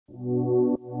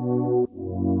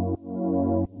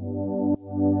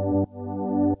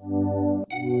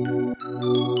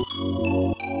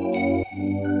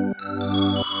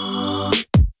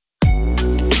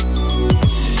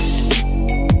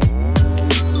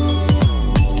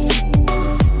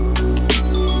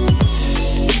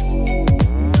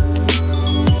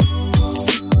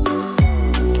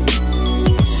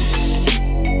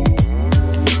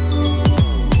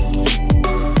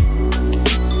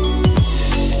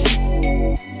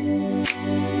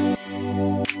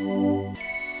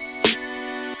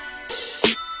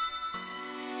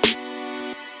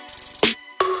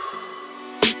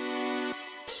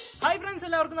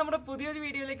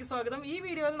വീഡിയോയിലേക്ക് സ്വാഗതം. ഈ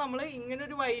വീഡിയോയിൽ നമ്മൾ ഇങ്ങനെ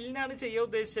ഒരു വയലിനാണ് ചെയ്യാൻ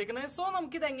ഉദ്ദേശിച്ചേക്കുന്നത്. സോ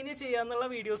നമുക്ക് ഇത് എങ്ങനെ ചെയ്യാന്നുള്ള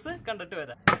വീഡിയോസ് കണ്ടിട്ട്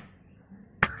വരാം.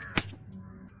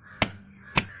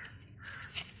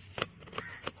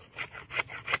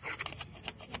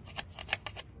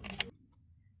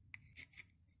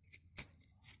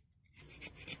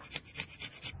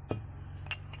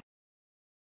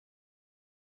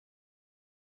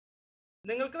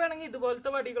 നിങ്ങൾക്ക് വേണമെങ്കിൽ ഇതുപോലത്തെ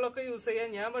വടികളൊക്കെ യൂസ് ചെയ്യാം.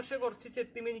 ഞാൻ പക്ഷെ കുറച്ച്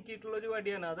ചെത്തി മിനുക്കിയിട്ടുള്ള ഒരു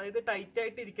വടിയാണ്, അതായത് ടൈറ്റ്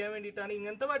ആയിട്ട് ഇരിക്കാൻ വേണ്ടിയിട്ടാണ്.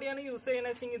 ഇങ്ങനത്തെ വടിയാണ് യൂസ്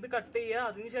ചെയ്യണമെങ്കിൽ ഇത് കട്ട് ചെയ്യുക,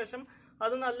 അതിനുശേഷം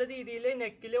അത് നല്ല രീതിയിൽ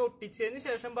നെക്കിൽ ഒട്ടിച്ചതിന്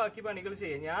ശേഷം ബാക്കി പണികൾ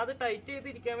ചെയ്യാം. ഞാൻ അത് ടൈറ്റ്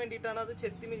ചെയ്തിരിക്കാൻ വേണ്ടിയിട്ടാണ് അത്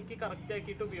ചെത്തി മിനുക്കി കറക്റ്റ്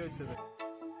ആക്കിയിട്ട് ഉപയോഗിച്ചത്.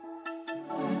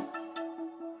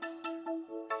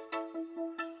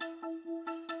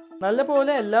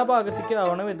 നല്ലപോലെ എല്ലാ ഭാഗത്തേക്കും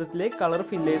ആവണ വിധത്തിൽ കളർ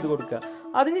ഫില്ല് ചെയ്ത് കൊടുക്കുക.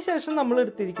 അതിനുശേഷം നമ്മൾ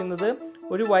എടുത്തിരിക്കുന്നത്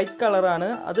ഒരു വൈറ്റ് കളറാണ്.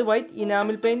 അത് വൈറ്റ്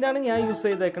ഇനാമിൽ പെയിന്റ് ആണ് ഞാൻ യൂസ്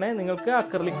ചെയ്തേക്കണേ. നിങ്ങൾക്ക്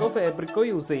അക്രലിക്കോ ഫാബ്രിക്കോ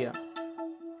യൂസ് ചെയ്യാം.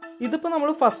 ഇതിപ്പോ നമ്മൾ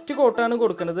ഫസ്റ്റ് കോട്ടാണ്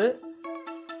കൊടുക്കുന്നത്.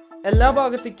 എല്ലാ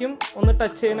ഭാഗത്തേക്കും ഒന്ന്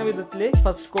ടച്ച് ചെയ്യുന്ന വിധത്തിൽ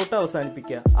ഫസ്റ്റ് കോട്ട്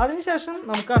അവസാനിപ്പിക്കുക. അതിനുശേഷം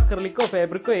നമുക്ക് അക്രലിക്കോ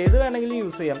ഫാബ്രിക്കോ ഏത് വേണമെങ്കിലും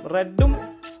യൂസ് ചെയ്യാം. റെഡും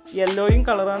യെല്ലോയും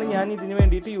കളറാണ് ഞാൻ ഇതിന്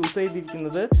വേണ്ടിയിട്ട് യൂസ്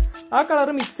ചെയ്തിരിക്കുന്നത്. ആ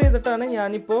കളർ മിക്സ് ചെയ്തിട്ടാണ്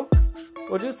ഞാനിപ്പോ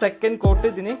ഒരു സെക്കൻഡ് കോട്ട്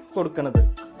ഇതിന് കൊടുക്കുന്നത്.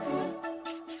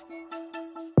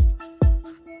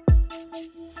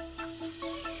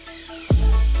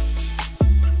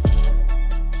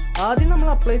 ആദ്യം നമ്മൾ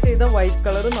അപ്ലൈ ചെയ്ത വൈറ്റ്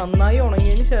കളർ നന്നായി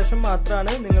ഉണങ്ങിയതിന് ശേഷം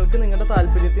മാത്രമാണ് നിങ്ങൾക്ക് നിങ്ങളുടെ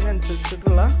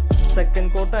താല്പര്യത്തിനനുസരിച്ചിട്ടുള്ള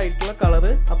സെക്കൻഡ് കോട്ട് ആയിട്ടുള്ള കളർ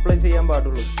അപ്ലൈ ചെയ്യാൻ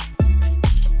പാടുള്ളൂ.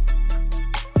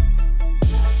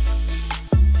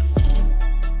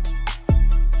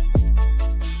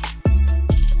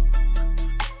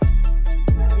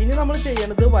 ഇനി നമ്മൾ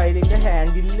ചെയ്യേണ്ടത് വയലിന്റെ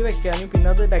ഹാൻഡിലിൽ വെക്കാനും പിന്നെ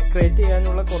അത് ഡെക്കറേറ്റ്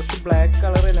ചെയ്യാനുള്ള കുറച്ച് ബ്ലാക്ക്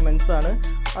കളർ എലമെന്റ്സ് ആണ്.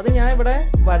 അത് ഞാൻ ഇവിടെ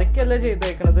വരയ്ക്കല്ല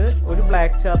ചെയ്തേക്കുന്നത്, ഒരു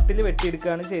ബ്ലാക്ക് ചാർട്ടിൽ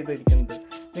വെട്ടിയെടുക്കുകയാണ് ചെയ്തിരിക്കുന്നത്.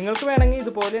 നിങ്ങൾക്ക് വേണമെങ്കിൽ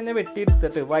ഇതുപോലെ തന്നെ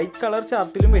വെട്ടിയെടുത്തിട്ട് വൈറ്റ് കളർ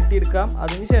ചാർട്ടിലും വെട്ടിയെടുക്കാം.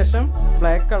 അതിനുശേഷം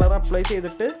ബ്ലാക്ക് കളർ അപ്ലൈ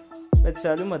ചെയ്തിട്ട്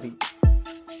വെച്ചാലും മതി.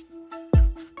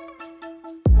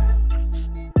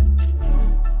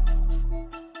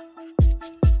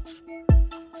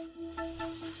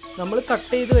 നമ്മൾ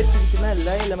കട്ട് ചെയ്ത് വെച്ചിരിക്കുന്ന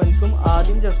എല്ലാ എലമെന്റ്സും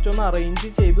ആദ്യം ജസ്റ്റ് ഒന്ന് അറേഞ്ച്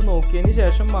ചെയ്ത് നോക്കിയതിന്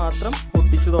ശേഷം മാത്രം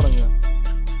ഒട്ടിച്ചു തുടങ്ങുക.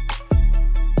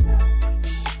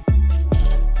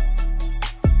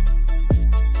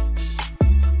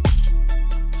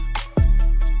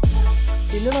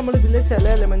 പിന്നെ നമ്മൾ ഇതിലെ ചില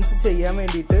എലമെന്റ്സ് ചെയ്യാൻ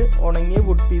വേണ്ടിയിട്ട് ഉണങ്ങിയ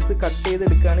വുഡ് പീസ് കട്ട്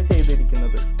ചെയ്തെടുക്കുകയാണ്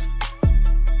ചെയ്തിരിക്കുന്നത്.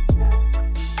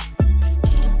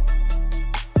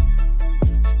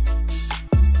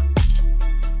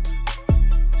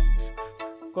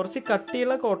 കുറച്ച്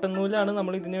കട്ടിയുള്ള കോട്ടൺ നൂലാണ്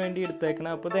നമ്മൾ ഇതിനു വേണ്ടി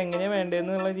എടുത്തേക്കുന്നത്. അപ്പോൾ ഇത് എങ്ങനെയാണ്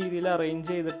വേണ്ടതെന്നുള്ള രീതിയിൽ അറേഞ്ച്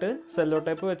ചെയ്തിട്ട് സെല്ലോ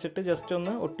ടേപ്പ് വെച്ചിട്ട് ജസ്റ്റ്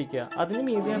ഒന്ന് ഒട്ടിക്കുക. അതിന്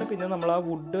മീതിയാണ് പിന്നെ നമ്മൾ ആ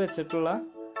വുഡ് വെച്ചിട്ടുള്ള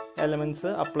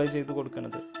എലമെന്റ്സ് അപ്ലൈ ചെയ്ത്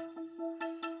കൊടുക്കുന്നത്.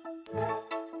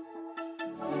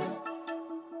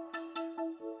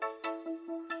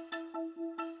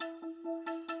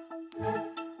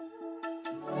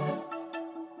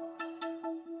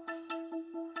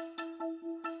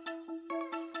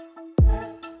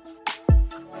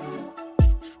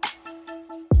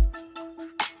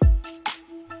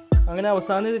 അങ്ങനെ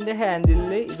അവസാനം ഇതിന്റെ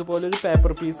ഹാൻഡിലിൽ ഇതുപോലെ ഒരു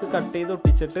പേപ്പർ പീസ് കട്ട് ചെയ്ത്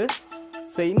ഒട്ടിച്ചിട്ട്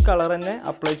സെയിം കളർ തന്നെ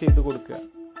അപ്ലൈ ചെയ്ത് കൊടുക്കുക.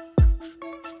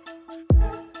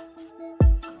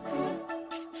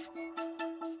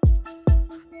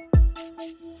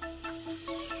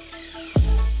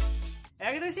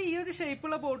 ഏകദേശം ഈ ഒരു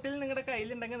ഷേപ്പുള്ള ബോട്ടിൽ നിങ്ങളുടെ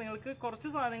കയ്യിലുണ്ടെങ്കിൽ നിങ്ങൾക്ക് കുറച്ച്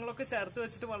സാധനങ്ങളൊക്കെ ചേർത്ത്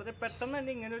വെച്ചിട്ട് വളരെ പെട്ടെന്ന്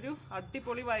തന്നെ ഇങ്ങനെ ഒരു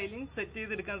അടിപൊളി വയലിൻ സെറ്റ്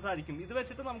ചെയ്തെടുക്കാൻ സാധിക്കും. ഇത്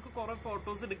വെച്ചിട്ട് നമുക്ക് കുറെ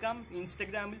ഫോട്ടോസ് എടുക്കാം,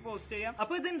 ഇൻസ്റ്റാഗ്രാമിൽ പോസ്റ്റ് ചെയ്യാം.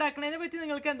 അപ്പോൾ ഇത് ഉണ്ടാക്കുന്നതിനെ പറ്റി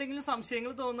നിങ്ങൾക്ക് എന്തെങ്കിലും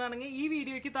സംശയങ്ങൾ തോന്നുകയാണെങ്കിൽ ഈ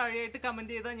വീഡിയോയ്ക്ക് താഴെയായിട്ട്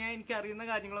കമന്റ് ചെയ്താൽ ഞാൻ എനിക്ക് അറിയുന്ന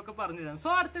കാര്യങ്ങളൊക്കെ പറഞ്ഞു തരാം.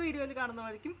 സോ അടുത്ത വീഡിയോയിൽ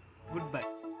കാണുന്നതായിരിക്കും. Good bye.